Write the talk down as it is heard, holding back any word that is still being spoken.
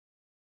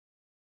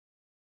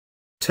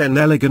10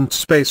 elegant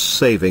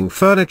space-saving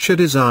furniture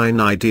design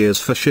ideas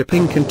for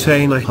shipping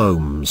container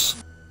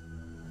homes.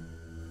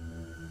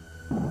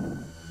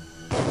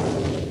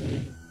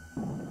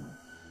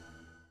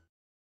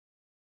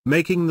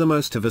 Making the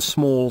most of a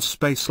small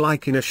space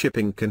like in a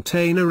shipping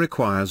container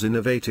requires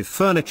innovative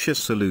furniture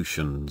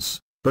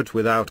solutions, but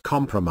without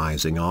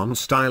compromising on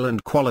style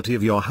and quality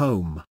of your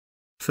home.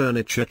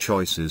 Furniture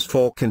choices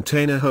for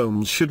container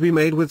homes should be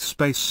made with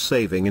space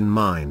saving in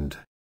mind.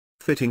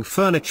 Fitting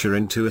furniture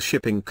into a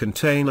shipping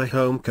container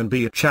home can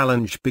be a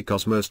challenge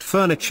because most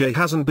furniture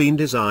hasn't been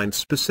designed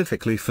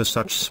specifically for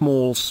such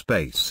small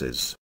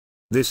spaces.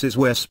 This is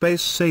where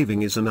space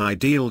saving is an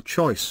ideal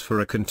choice for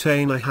a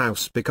container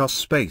house because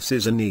space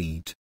is a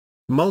need.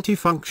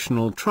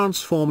 Multifunctional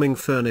transforming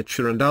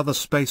furniture and other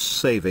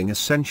space-saving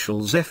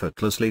essentials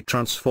effortlessly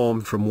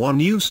transform from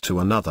one use to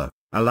another,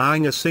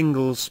 allowing a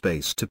single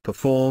space to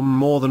perform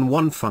more than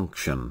one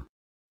function.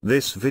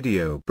 This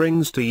video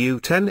brings to you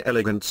 10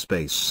 elegant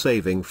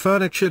space-saving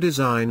furniture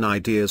design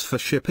ideas for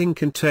shipping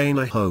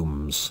container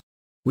homes.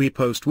 We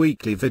post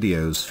weekly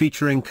videos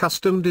featuring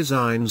custom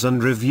designs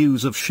and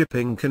reviews of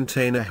shipping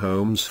container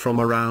homes from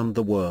around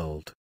the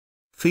world.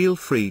 Feel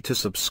free to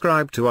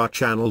subscribe to our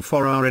channel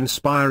for our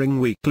inspiring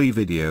weekly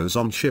videos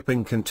on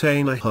shipping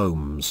container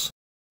homes.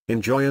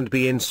 Enjoy and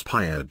be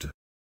inspired.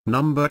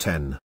 Number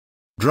 10.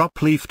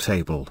 Drop leaf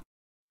table.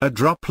 A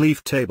drop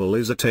leaf table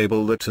is a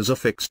table that has a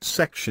fixed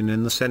section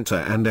in the center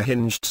and a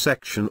hinged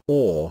section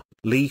or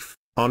leaf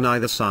on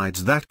either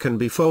sides that can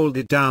be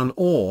folded down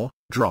or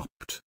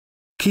dropped.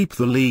 Keep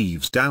the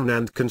leaves down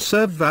and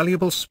conserve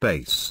valuable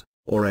space,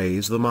 or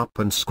raise them up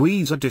and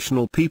squeeze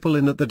additional people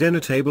in at the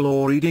dinner table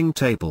or eating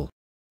table.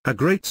 A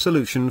great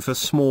solution for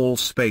small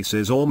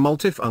spaces or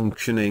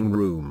multifunctioning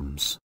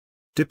rooms.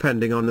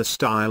 Depending on the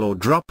style or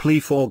drop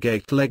leaf or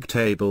gate leg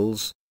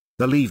tables,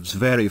 the leaves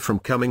vary from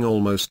coming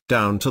almost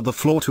down to the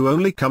floor to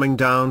only coming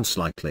down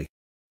slightly.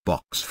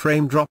 Box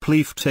frame drop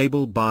leaf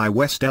table by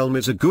West Elm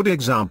is a good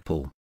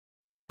example.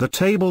 The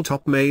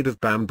tabletop made of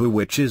bamboo,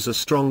 which is a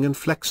strong and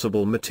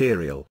flexible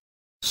material.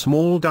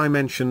 Small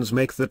dimensions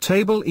make the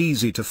table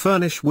easy to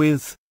furnish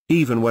with,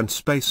 even when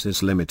space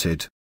is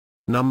limited.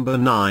 Number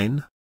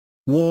 9.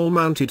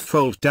 Wall-mounted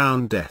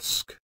fold-down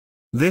desk.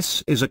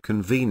 This is a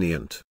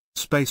convenient,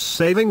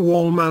 space-saving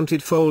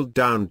wall-mounted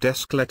fold-down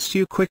desk lets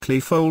you quickly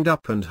fold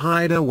up and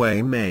hide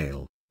away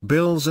mail,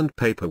 bills and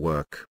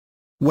paperwork.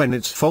 When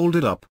it's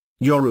folded up,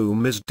 your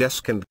room is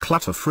desk and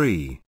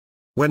clutter-free.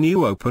 When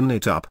you open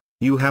it up,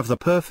 you have the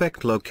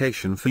perfect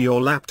location for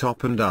your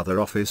laptop and other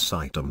office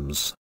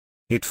items.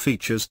 It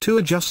features 2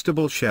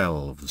 adjustable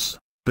shelves,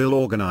 bill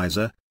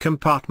organizer,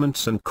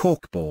 compartments and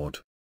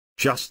corkboard.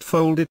 Just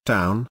fold it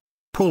down,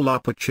 pull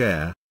up a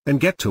chair,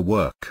 and get to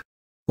work.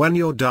 When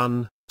you're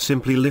done,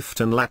 simply lift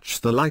and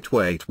latch the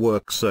lightweight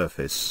work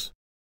surface.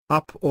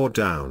 Up or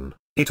down,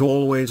 it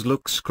always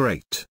looks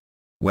great.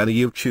 Whether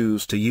you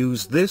choose to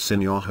use this in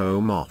your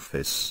home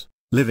office,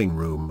 living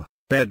room,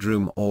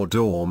 bedroom or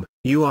dorm,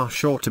 you are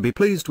sure to be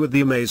pleased with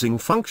the amazing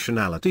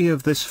functionality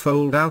of this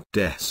fold-out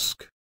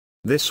desk.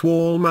 This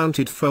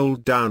wall-mounted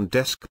fold-down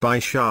desk by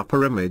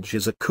Sharper Image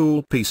is a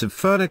cool piece of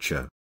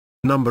furniture.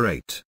 Number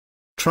 8.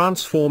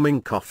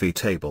 Transforming coffee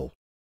table.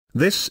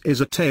 This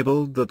is a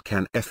table that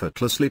can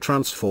effortlessly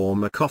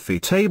transform a coffee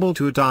table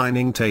to a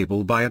dining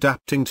table by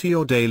adapting to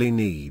your daily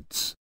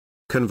needs.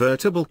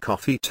 Convertible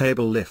coffee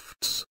table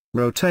lifts,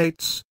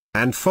 rotates,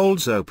 and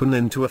folds open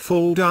into a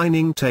full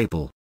dining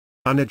table.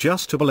 An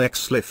adjustable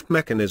X-lift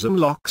mechanism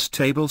locks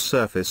table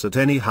surface at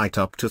any height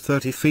up to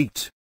 30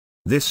 feet.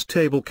 This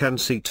table can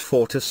seat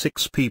 4 to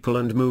 6 people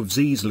and moves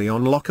easily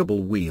on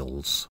lockable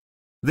wheels.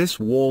 This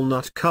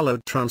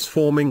walnut-colored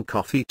transforming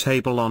coffee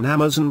table on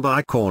Amazon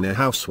by Corner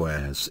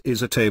Housewares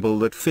is a table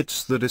that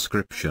fits the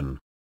description.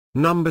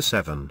 Number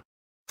 7.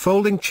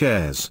 Folding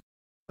chairs.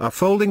 A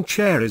folding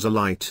chair is a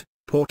light,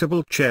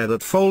 portable chair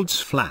that folds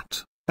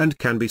flat, and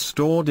can be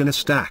stored in a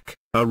stack,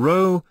 a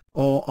row,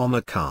 or on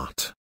a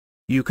cart.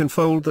 You can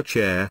fold the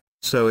chair,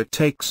 so it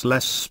takes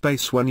less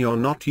space when you're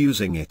not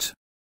using it.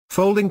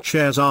 Folding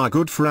chairs are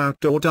good for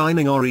outdoor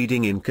dining or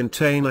eating in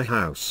container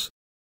house.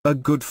 A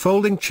good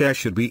folding chair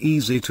should be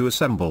easy to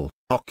assemble,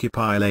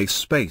 occupy less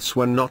space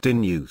when not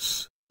in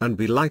use, and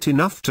be light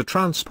enough to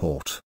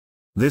transport.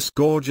 This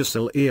gorgeous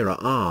era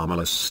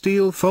armorless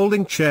steel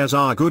folding chairs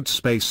are good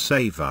space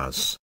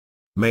savers.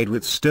 Made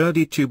with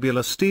sturdy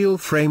tubular steel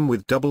frame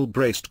with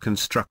double-braced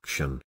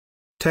construction.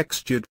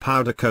 Textured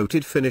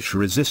powder-coated finish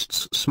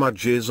resists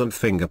smudges and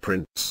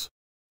fingerprints.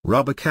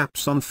 Rubber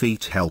caps on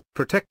feet help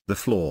protect the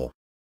floor.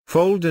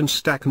 Fold and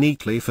stack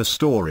neatly for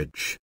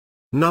storage.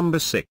 Number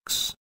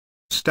 6.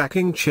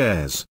 Stacking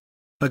chairs.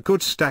 A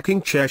good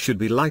stacking chair should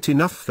be light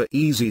enough for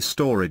easy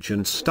storage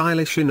and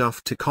stylish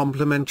enough to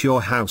complement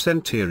your house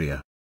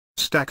interior.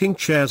 Stacking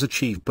chairs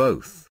achieve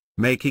both,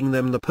 making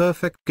them the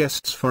perfect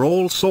guests for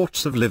all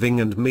sorts of living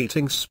and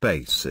meeting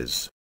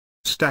spaces.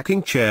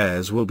 Stacking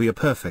chairs will be a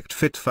perfect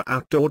fit for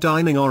outdoor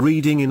dining or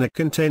reading in a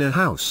container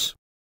house.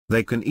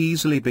 They can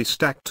easily be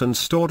stacked and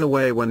stored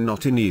away when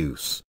not in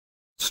use.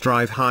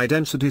 Strive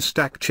high-density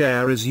stack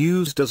chair is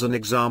used as an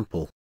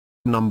example.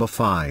 Number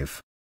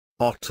 5.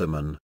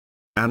 Ottoman.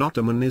 An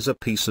ottoman is a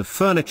piece of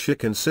furniture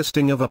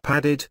consisting of a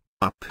padded,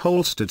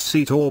 upholstered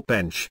seat or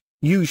bench,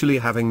 usually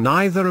having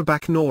neither a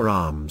back nor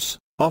arms,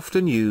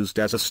 often used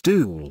as a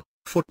stool,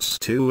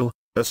 footstool,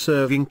 a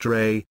serving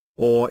tray,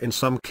 or in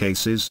some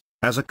cases,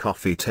 as a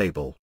coffee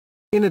table.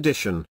 In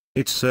addition,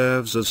 it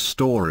serves as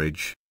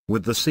storage,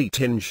 with the seat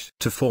hinged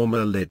to form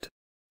a lid.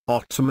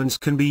 Ottomans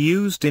can be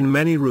used in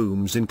many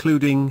rooms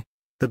including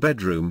the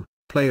bedroom,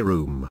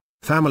 playroom,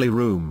 family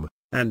room,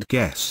 and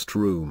guest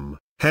room,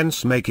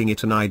 hence making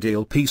it an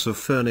ideal piece of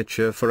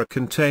furniture for a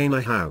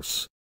container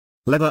house.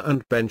 Leather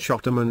and bench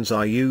ottomans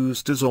are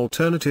used as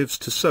alternatives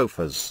to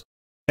sofas.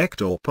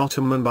 Ektorp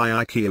Ottoman by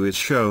IKEA is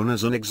shown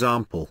as an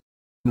example.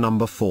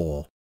 Number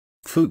 4.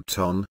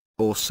 Futon,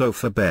 or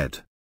sofa bed.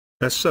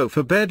 A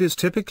sofa bed is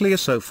typically a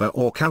sofa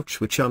or couch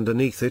which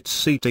underneath its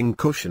seating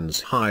cushions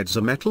hides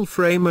a metal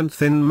frame and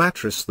thin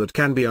mattress that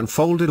can be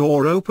unfolded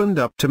or opened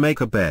up to make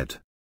a bed.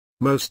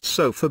 Most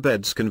sofa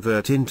beds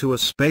convert into a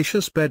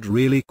spacious bed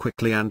really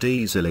quickly and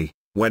easily,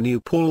 when you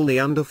pull the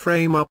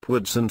underframe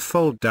upwards and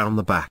fold down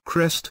the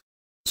backrest.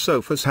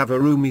 Sofas have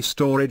a roomy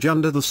storage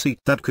under the seat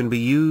that can be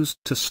used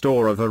to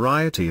store a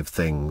variety of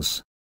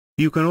things.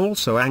 You can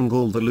also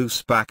angle the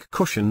loose back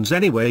cushions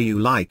any way you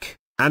like,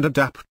 and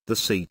adapt the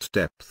seat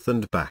depth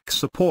and back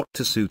support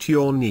to suit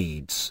your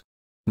needs.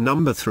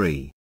 Number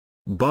 3.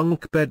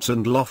 Bunk beds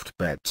and loft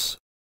beds.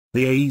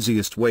 The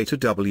easiest way to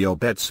double your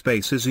bed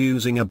space is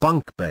using a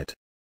bunk bed.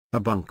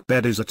 A bunk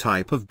bed is a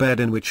type of bed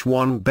in which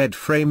one bed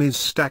frame is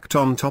stacked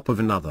on top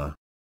of another.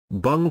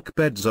 Bunk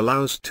beds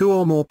allows 2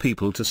 or more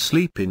people to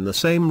sleep in the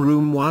same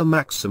room while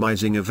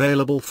maximizing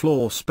available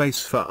floor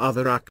space for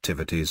other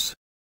activities.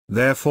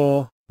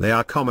 Therefore, they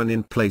are common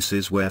in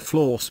places where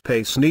floor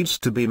space needs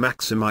to be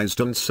maximized,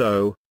 and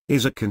so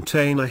is a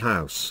container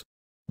house.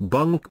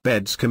 Bunk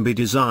beds can be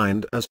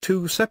designed as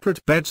 2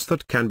 separate beds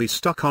that can be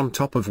stuck on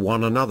top of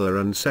one another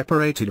and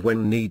separated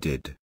when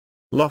needed.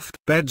 Loft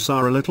beds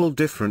are a little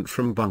different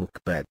from bunk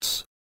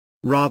beds.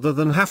 Rather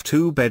than have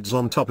 2 beds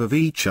on top of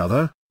each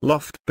other,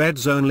 loft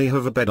beds only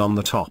have a bed on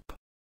the top.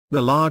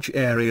 The large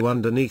area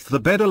underneath the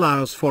bed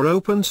allows for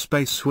open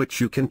space which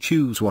you can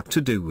choose what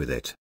to do with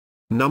it.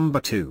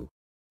 Number 2.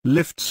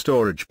 Lift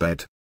storage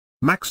bed.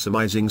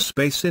 Maximizing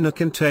space in a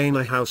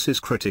container house is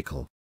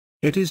critical.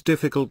 It is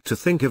difficult to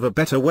think of a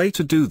better way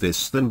to do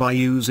this than by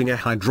using a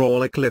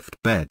hydraulic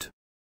lift bed.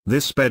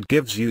 This bed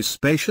gives you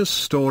spacious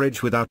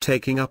storage without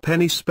taking up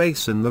any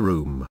space in the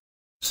room.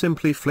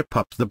 Simply flip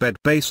up the bed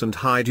base and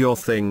hide your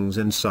things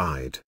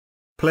inside.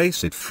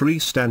 Place it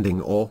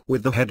freestanding or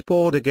with the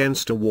headboard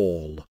against a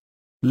wall.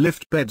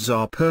 Lift beds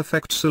are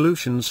perfect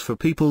solutions for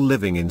people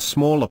living in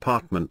small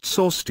apartments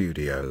or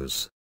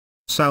studios.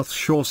 South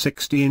Shore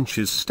 60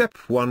 inches Step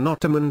 1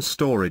 Ottoman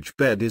storage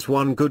bed is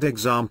one good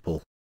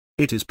example.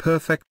 It is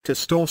perfect to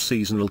store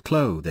seasonal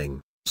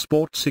clothing,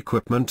 sports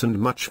equipment and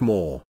much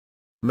more.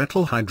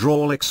 Metal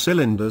hydraulic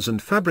cylinders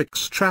and fabric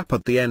strap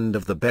at the end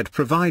of the bed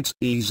provides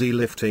easy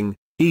lifting,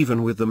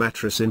 even with the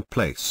mattress in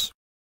place.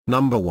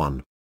 Number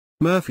 1.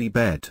 Murphy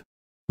bed.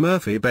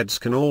 Murphy beds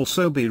can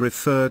also be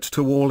referred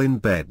to wall-in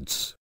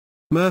beds.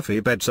 Murphy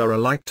beds are a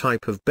light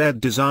type of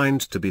bed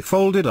designed to be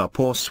folded up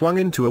or swung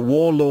into a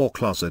wall or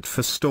closet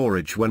for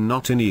storage when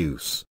not in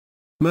use.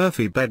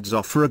 Murphy beds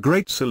offer a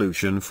great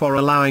solution for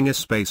allowing a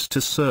space to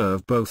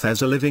serve both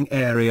as a living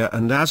area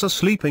and as a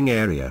sleeping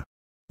area.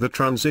 The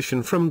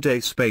transition from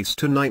day space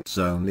to night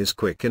zone is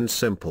quick and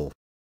simple.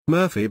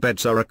 Murphy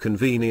beds are a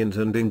convenient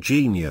and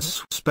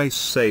ingenious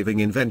space-saving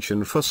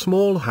invention for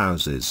small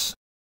houses.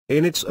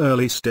 In its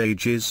early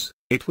stages,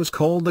 it was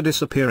called the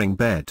disappearing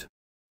bed.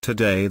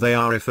 Today they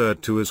are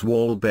referred to as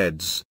wall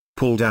beds,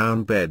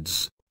 pull-down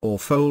beds, or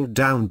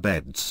fold-down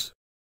beds.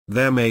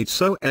 They're made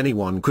so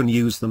anyone can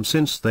use them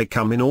since they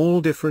come in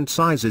all different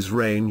sizes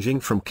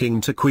ranging from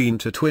king to queen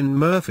to twin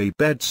Murphy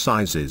bed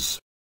sizes.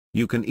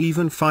 You can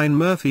even find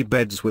Murphy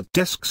beds with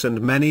desks,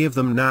 and many of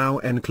them now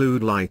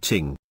include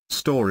lighting,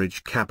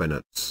 storage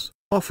cabinets,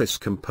 office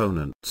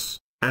components,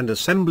 and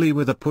assembly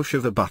with a push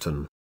of a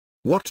button.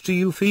 What do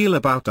you feel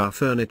about our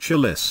furniture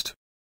list?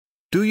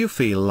 Do you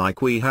feel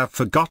like we have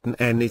forgotten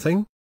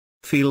anything?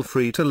 Feel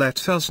free to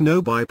let us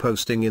know by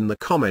posting in the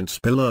comments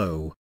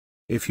below.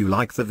 If you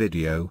like the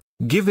video,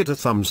 give it a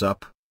thumbs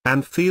up,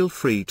 and feel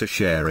free to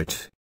share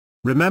it.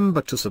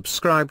 Remember to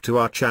subscribe to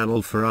our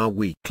channel for our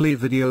weekly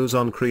videos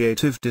on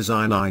creative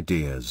design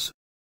ideas.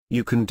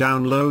 You can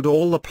download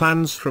all the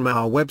plans from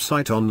our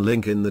website on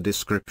link in the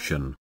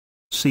description.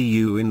 See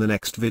you in the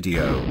next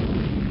video.